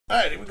All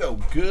right, here we go.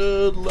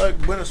 Good luck.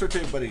 Buena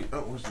suerte, buddy.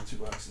 Oh, where's the 2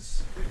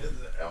 boxes?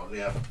 Oh,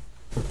 yeah.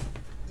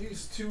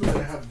 These 2, and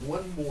I have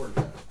one more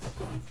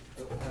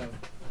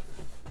left.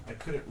 I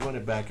couldn't run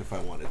it back if I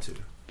wanted to.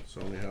 So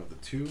I only have the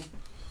 2.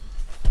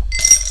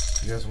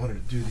 If you guys wanted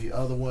to do the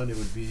other one, it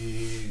would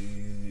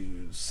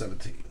be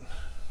 17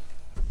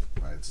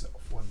 by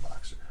itself. 1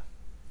 boxer.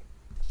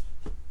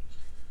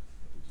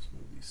 Just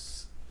move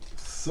these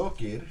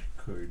socket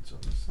cards on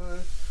the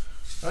side.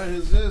 All right,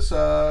 here's this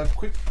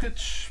quick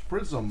pitch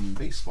Prizm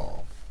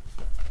baseball.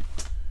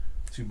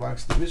 2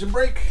 box division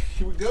break.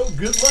 Here we go.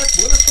 Good luck.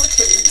 Buena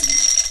suerte.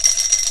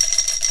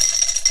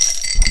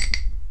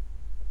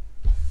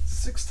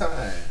 6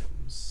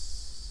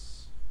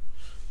 times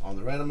on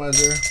the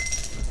randomizer.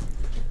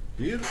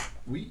 Here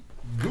we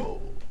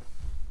go.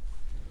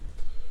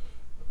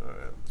 All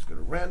right, let's go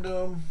to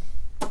random.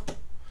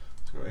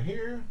 Let's go right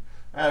here.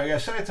 All right, we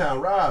got Chi-Town,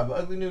 Rob,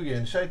 Ugly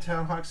Nugan,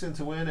 Chi-Town, Hawks in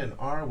to win, and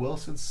R.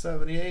 Wilson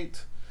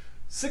 78.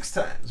 6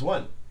 times.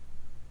 1,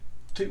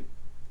 2,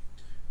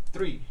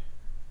 3,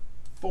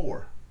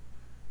 4,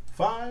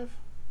 5,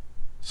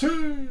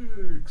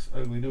 6.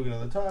 Ugly Nugan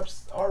on the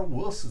tops. R.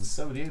 Wilson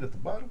 78 at the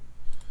bottom.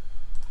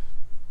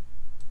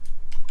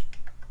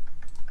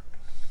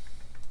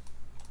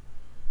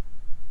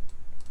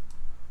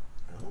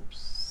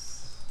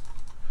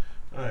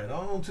 All right,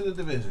 on to the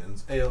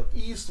divisions. AL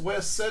East,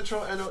 West,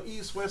 Central, NL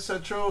East, West,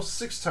 Central,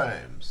 6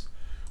 times.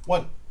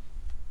 1,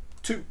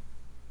 2,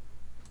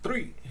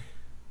 3,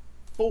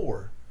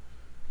 4,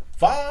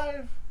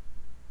 5,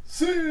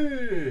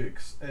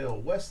 6.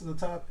 AL West at the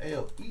top,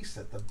 AL East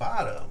at the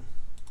bottom.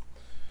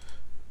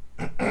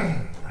 All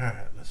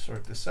right, let's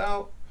sort this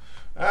out.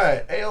 All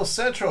right, AL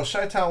Central,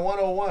 Chi-Town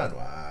 101.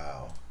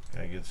 Wow.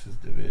 Guy gets his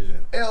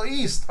division. AL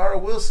East, R.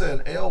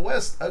 Wilson. AL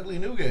West, Ugly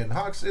Nugan.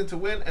 Hawks in to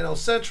win. NL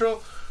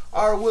Central,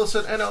 R.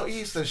 Wilson, NL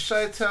East, and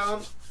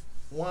Chi-Town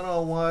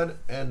 101,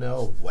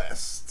 NL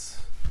West.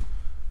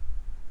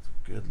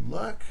 Good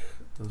luck.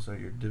 Those are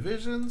your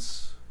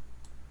divisions.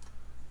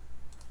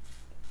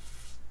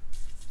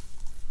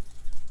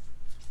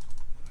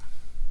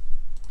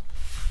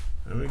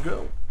 There we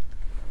go.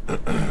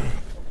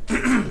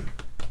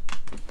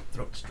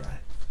 Throat's dry.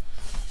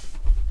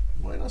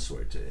 Buena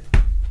suerte.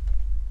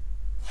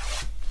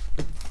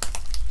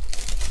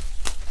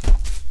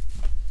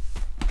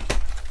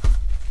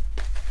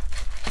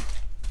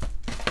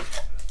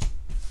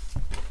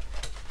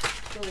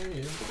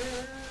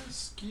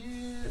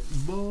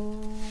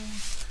 Basketball.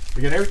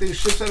 Again, everything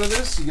ships out of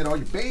this. You get all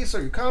your base,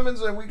 all your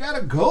commons, and we got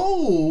a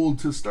gold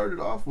to start it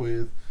off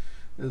with.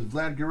 There's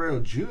Vlad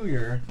Guerrero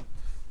Jr.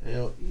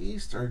 AL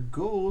East, our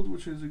gold,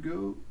 which is a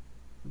go.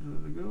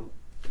 Does it go?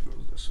 It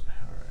goes this way.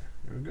 All right,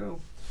 here we go.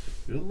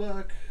 Good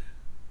luck.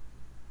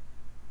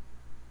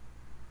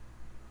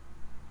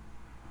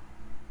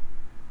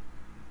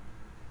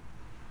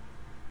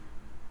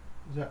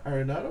 Is that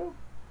Arenado?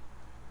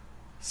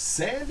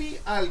 Sandy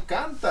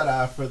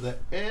Alcantara for the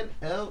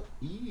NL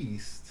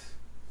East.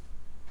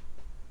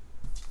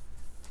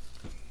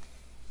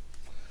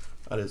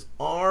 That is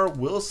R.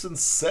 Wilson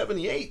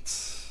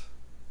 78.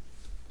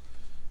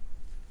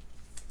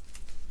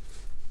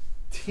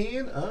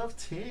 10 of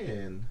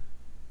 10.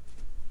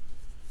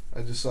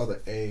 I just saw the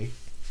A.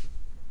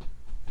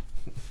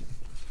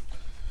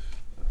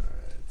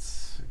 Alright.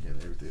 Again,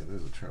 everything.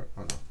 There's a chart.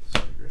 Oh no.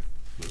 Sorry, great.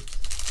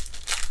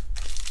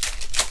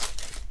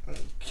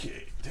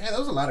 Okay. Damn, that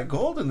was a lot of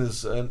gold in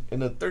this in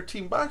the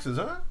 13 boxes,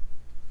 huh?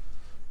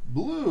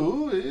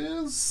 Blue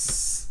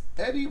is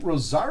Eddie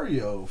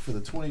Rosario for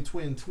the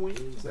 2020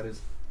 Twins. That is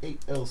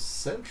 8L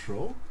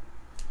Central.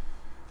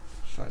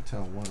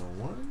 Chi-Town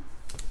 101.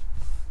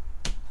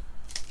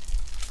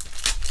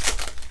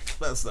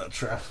 That's not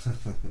trap.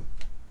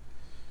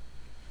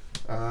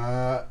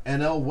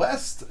 NL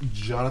West,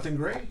 Jonathan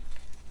Gray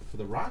for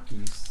the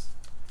Rockies.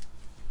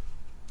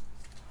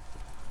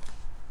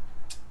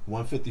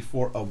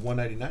 154 of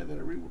 199. Did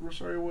I read what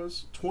Rosario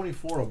was?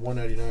 24 of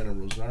 199 on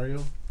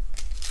Rosario.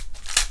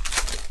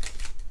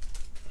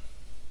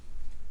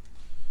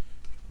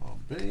 On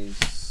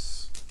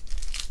base.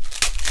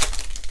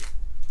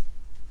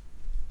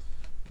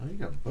 Oh, you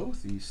got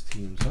both these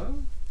teams, huh?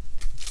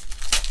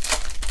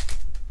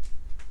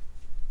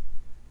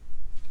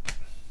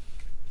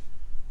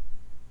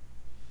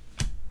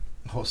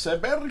 Jose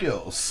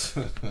Berrios.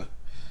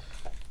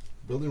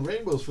 Building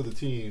rainbows for the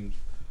team.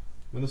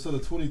 Minnesota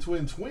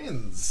 2020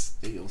 Twins.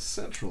 AL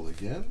Central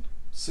again.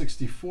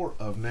 64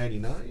 of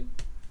 99.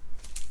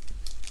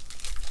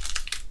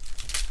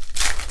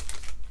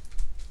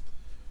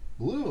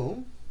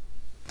 Blue.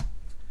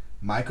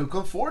 Michael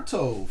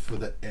Conforto for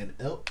the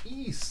NL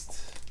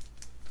East.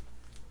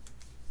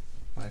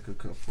 Michael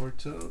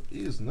Conforto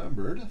is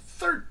numbered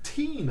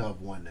 13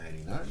 of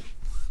 199.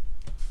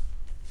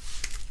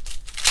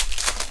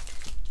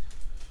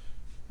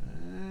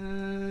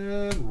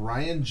 And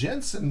Ryan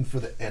Jensen for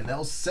the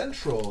NL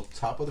Central,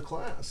 top of the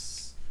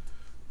class.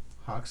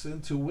 Hawks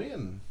in to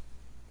win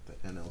the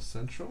NL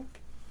Central.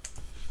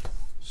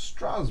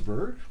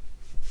 Strasburg.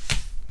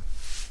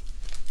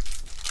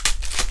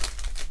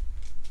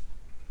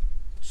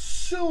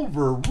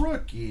 silver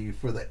rookie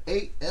for the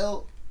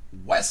AL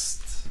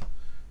West.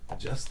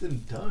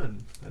 Justin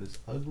Dunn. That is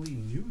Ugly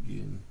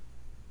Nugan.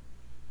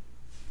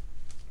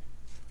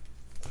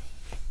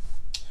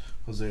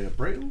 Jose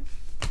Abreu.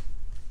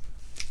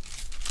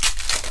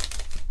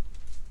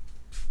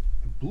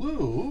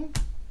 Blue.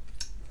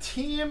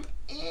 Tim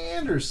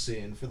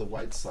Anderson for the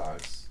White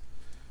Sox.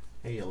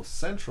 AL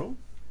Central.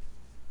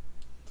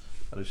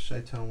 That is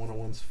Chi-Town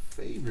 101's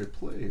favorite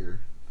player.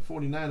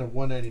 49 of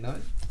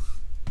 199.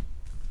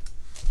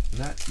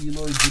 Not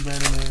Eloy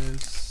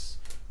Jimenez.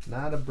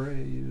 Not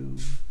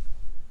Abreu.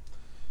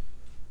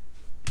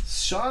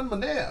 Sean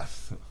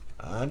Manath.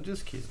 I'm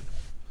just kidding.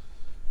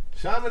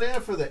 Sean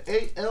Manath for the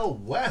AL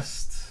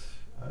West.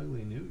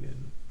 Ugly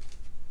Nugan.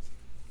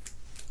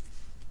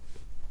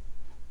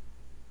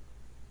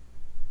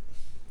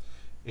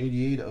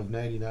 '88 of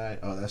 99.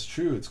 Oh, that's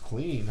true. It's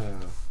clean,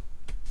 huh?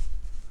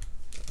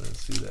 I didn't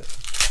see that.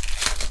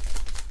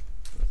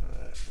 All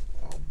right.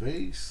 All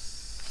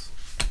base.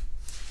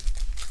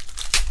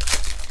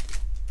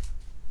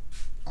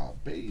 All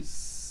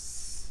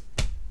base.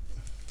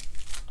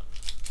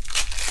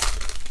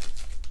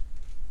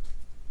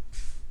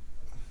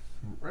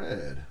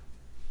 Red.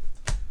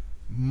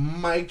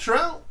 Mike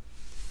Trout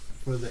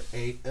for the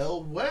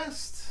AL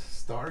West.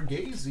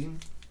 Stargazing.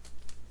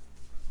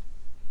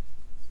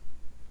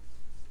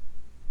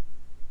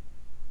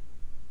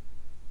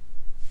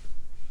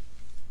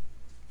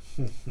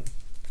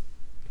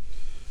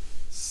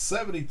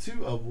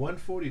 '72 of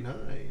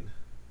 149.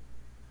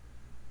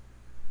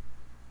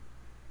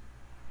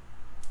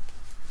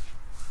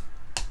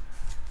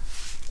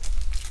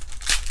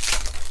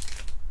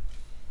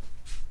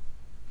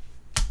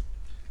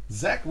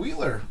 Zach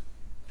Wheeler.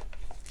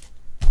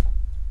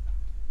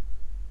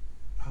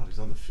 Oh, he's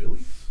on the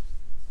Phillies?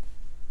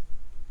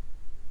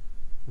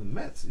 The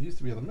Mets. He used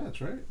to be on the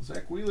Mets, right?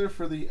 Zach Wheeler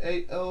for the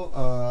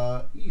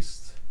AL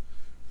East.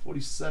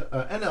 47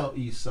 NL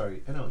East,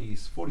 sorry. NL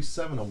East.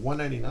 47 of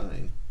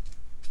 199.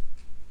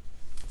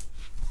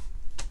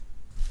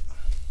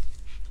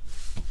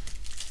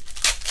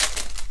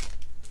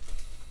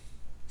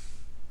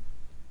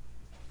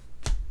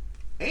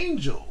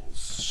 Angels.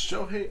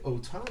 Shohei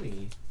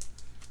Ohtani.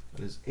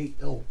 That is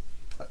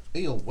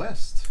AL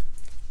West.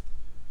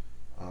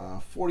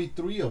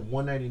 43 of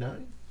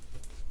 199.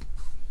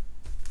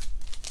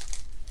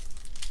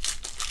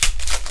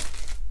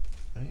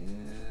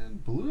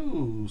 And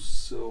blue,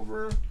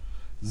 silver,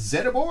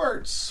 Zeta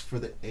Boards for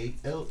the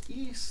AL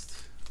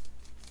East.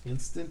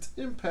 Instant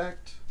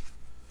Impact.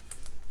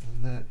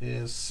 And that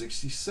is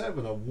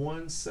 67 of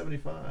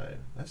 175. Did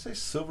I say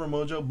Silver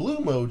Mojo? Blue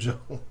Mojo.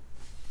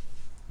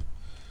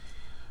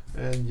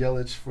 And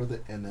Yelich for the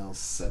NL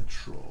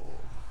Central.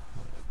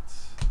 Right.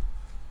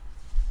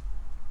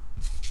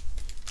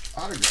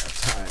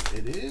 Autograph time.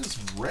 It is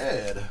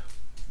red. All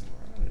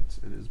right.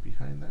 It is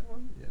behind that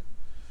one. Yeah.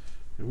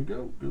 Here we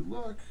go. Good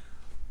luck.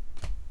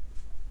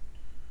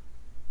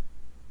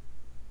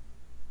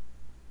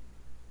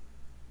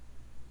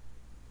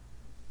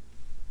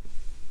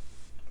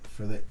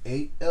 For the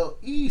AL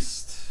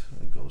East.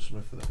 And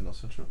Goldschmidt for the NL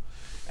Central.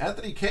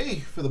 Anthony K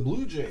for the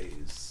Blue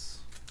Jays.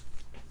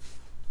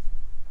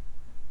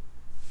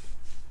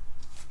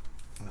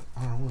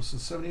 Almost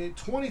 78.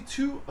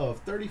 22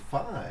 of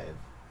 35.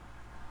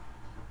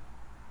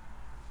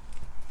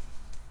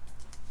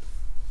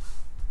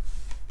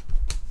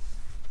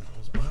 That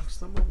was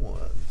box number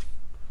 1.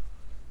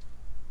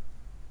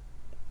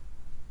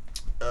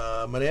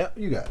 Maria,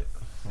 you got it.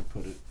 I'll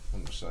put it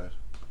on the side.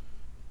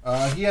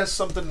 He has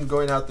something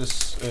going out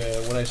this.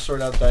 When I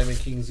sort out Diamond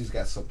Kings, he's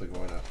got something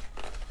going out.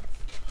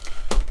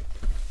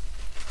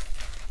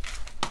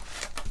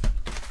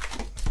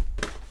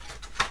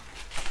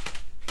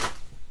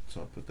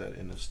 So I'll put that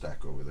in the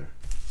stack over there.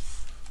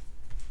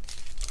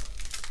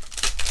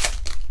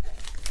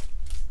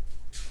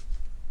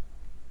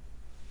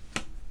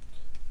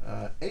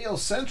 AL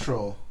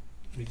Central,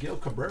 Miguel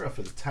Cabrera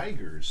for the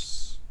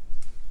Tigers.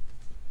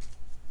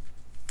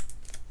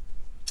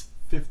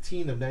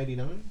 15 of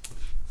 99.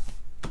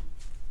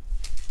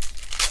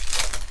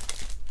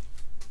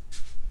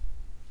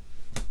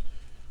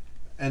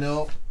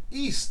 NL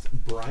East,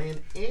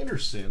 Brian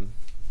Anderson.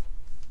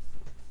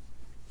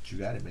 You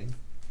got it, man.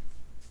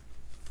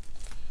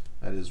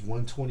 That is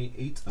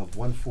 128 of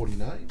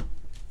 149.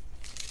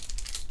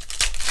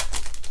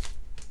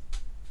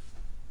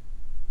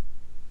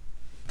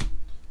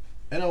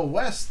 NL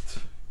West,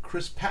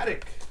 Chris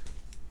Paddock.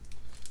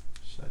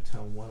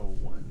 Chi-Town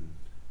 101.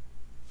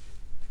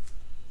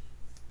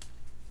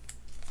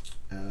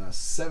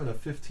 7 of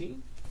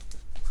 15.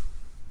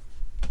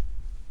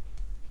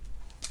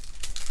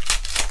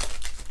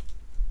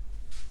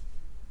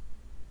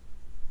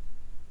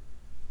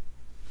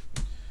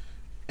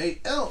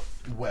 AL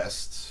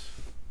West.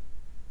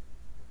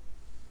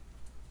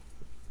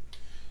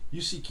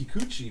 UC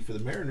Kikuchi for the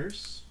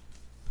Mariners.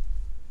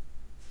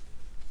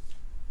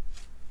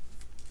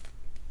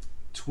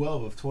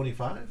 12 of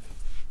 25.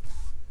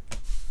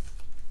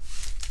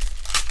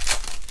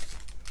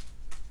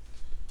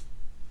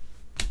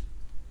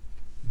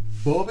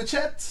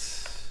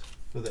 Bobichet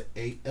for the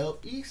AL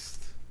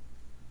East.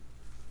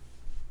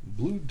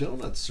 Blue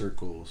Donut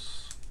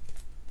Circles.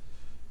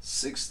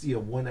 60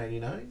 of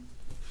 199.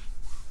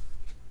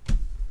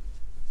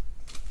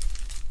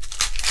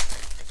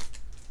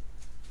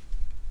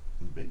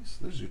 Base.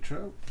 There's your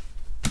Trout.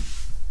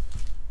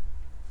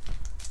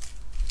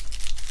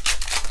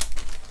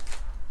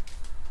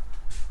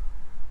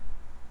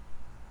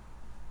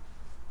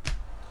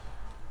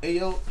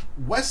 AL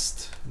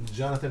West,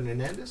 Jonathan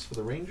Hernandez for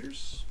the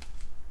Rangers.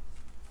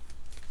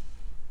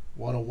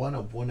 101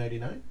 of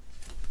 199.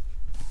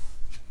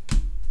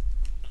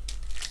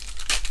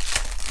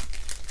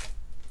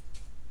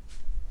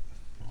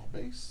 All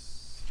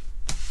base.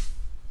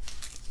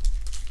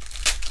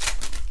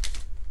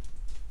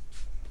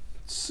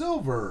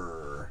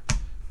 Silver,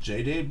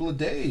 J.D.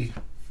 Bleday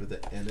for the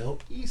NL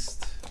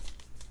East.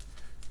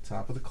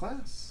 Top of the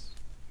class.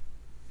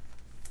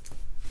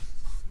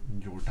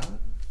 Jordan.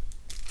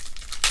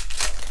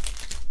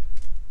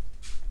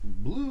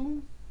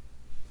 Blue,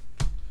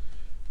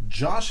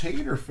 Josh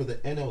Hader for the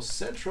NL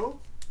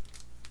Central.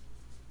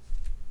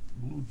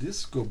 Blue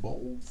Disco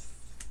Balls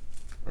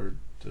or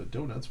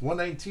donuts.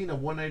 119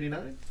 of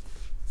 199.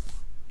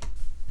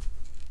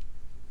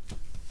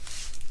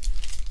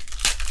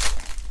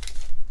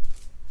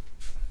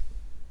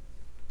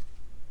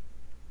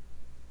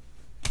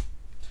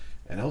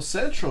 NL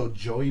Central,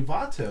 Joey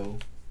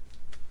Votto.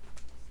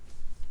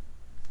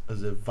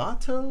 Is it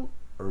Votto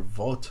or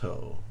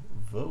Voto?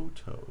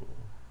 Voto.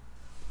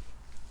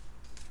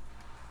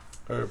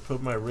 Or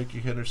put my Ricky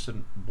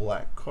Henderson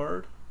black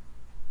card.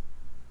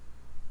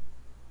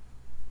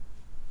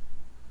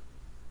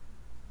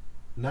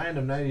 $9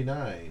 of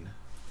 99.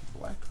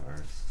 Black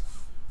card.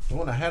 The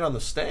one I had on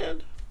the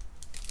stand.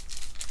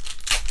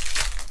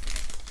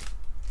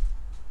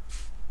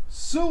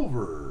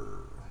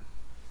 Silver.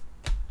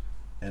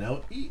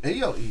 AL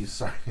East.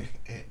 Sorry.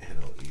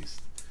 NL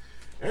East.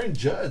 Aaron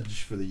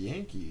Judge for the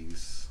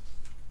Yankees.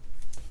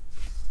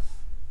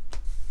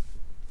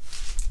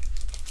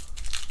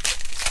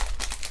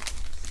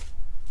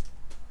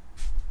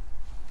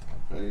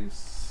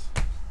 Base.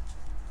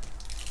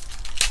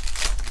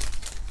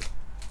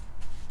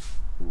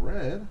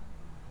 Red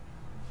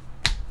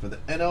for the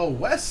NL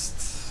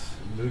West,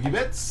 Moogie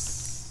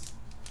Betts.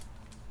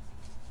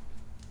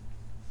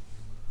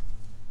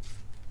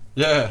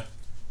 Yeah.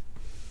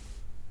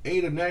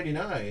 8 of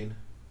 99.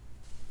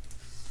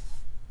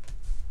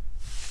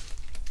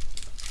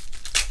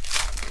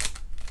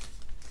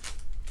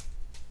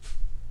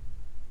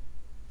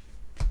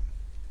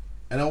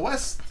 NL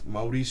West,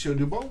 Mauricio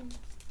Dubon.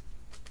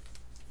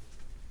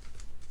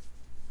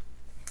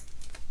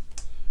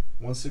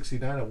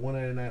 169 of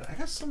 199. I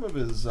got some of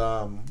his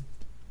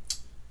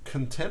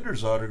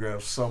contenders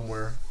autographs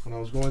somewhere when I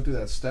was going through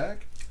that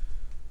stack.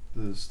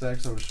 The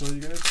stacks I was showing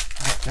you guys.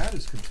 I got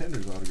his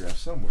contenders autograph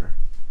somewhere.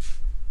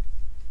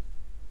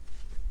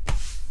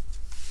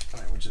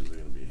 Alright, which is it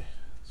gonna be?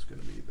 It's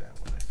gonna be that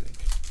one, I think.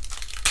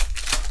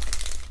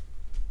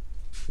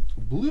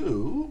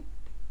 Blue,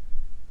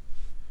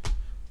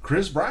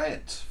 Chris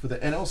Bryant for the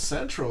NL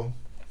Central.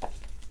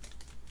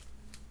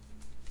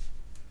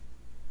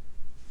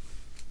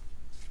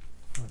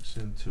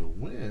 To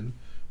win.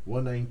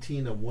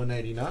 119 of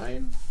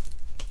 199.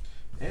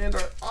 And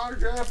our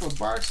autograph of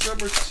box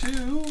number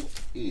 2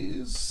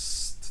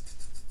 is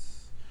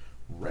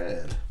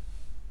red.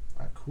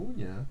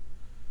 Acuna.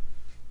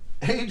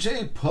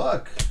 AJ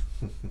Puck.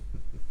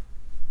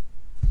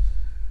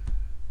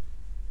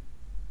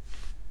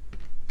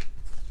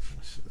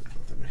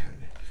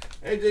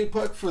 AJ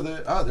Puck for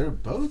the they're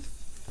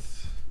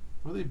both,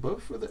 were they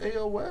both for the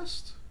AL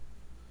West?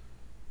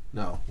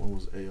 No, one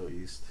was AL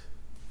East.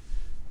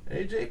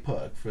 AJ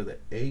Puck for the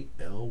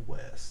AL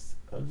West.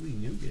 Ugly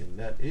Nugent.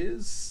 That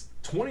is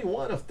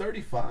 21 of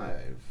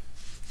 35.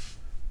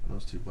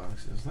 Those 2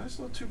 boxes. Nice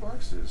little 2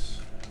 boxes.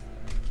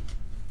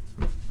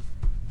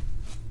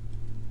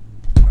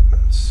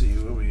 Let's see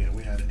what we had.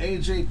 We had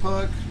AJ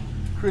Puck,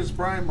 Chris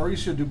Bryant,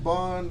 Mauricio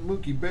Dubon,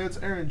 Mookie Betts,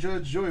 Aaron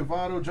Judge, Joey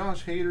Votto,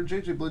 Josh Hader,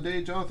 JJ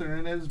Bleday, Jonathan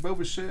Hernandez, Bo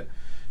Bichette,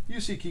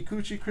 UC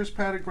Kikuchi, Chris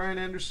Paddock, Ryan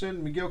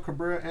Anderson, Miguel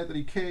Cabrera,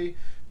 Anthony K,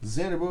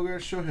 Xander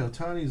Bogaerts, Shohei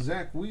Ohtani,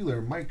 Zach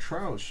Wheeler, Mike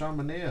Trout, Sean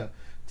Manaea,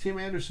 Tim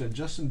Anderson,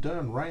 Justin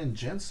Dunn, Ryan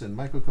Jensen,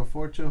 Michael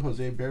Conforto,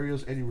 Jose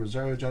Barrios, Eddie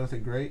Rosario,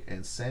 Jonathan Gray,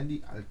 and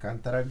Sandy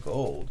Alcantara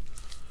Gold.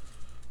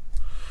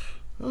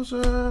 That was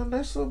a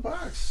nice little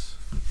box.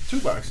 2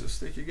 boxes.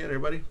 Thank you again,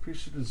 everybody.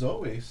 Appreciate it as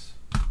always.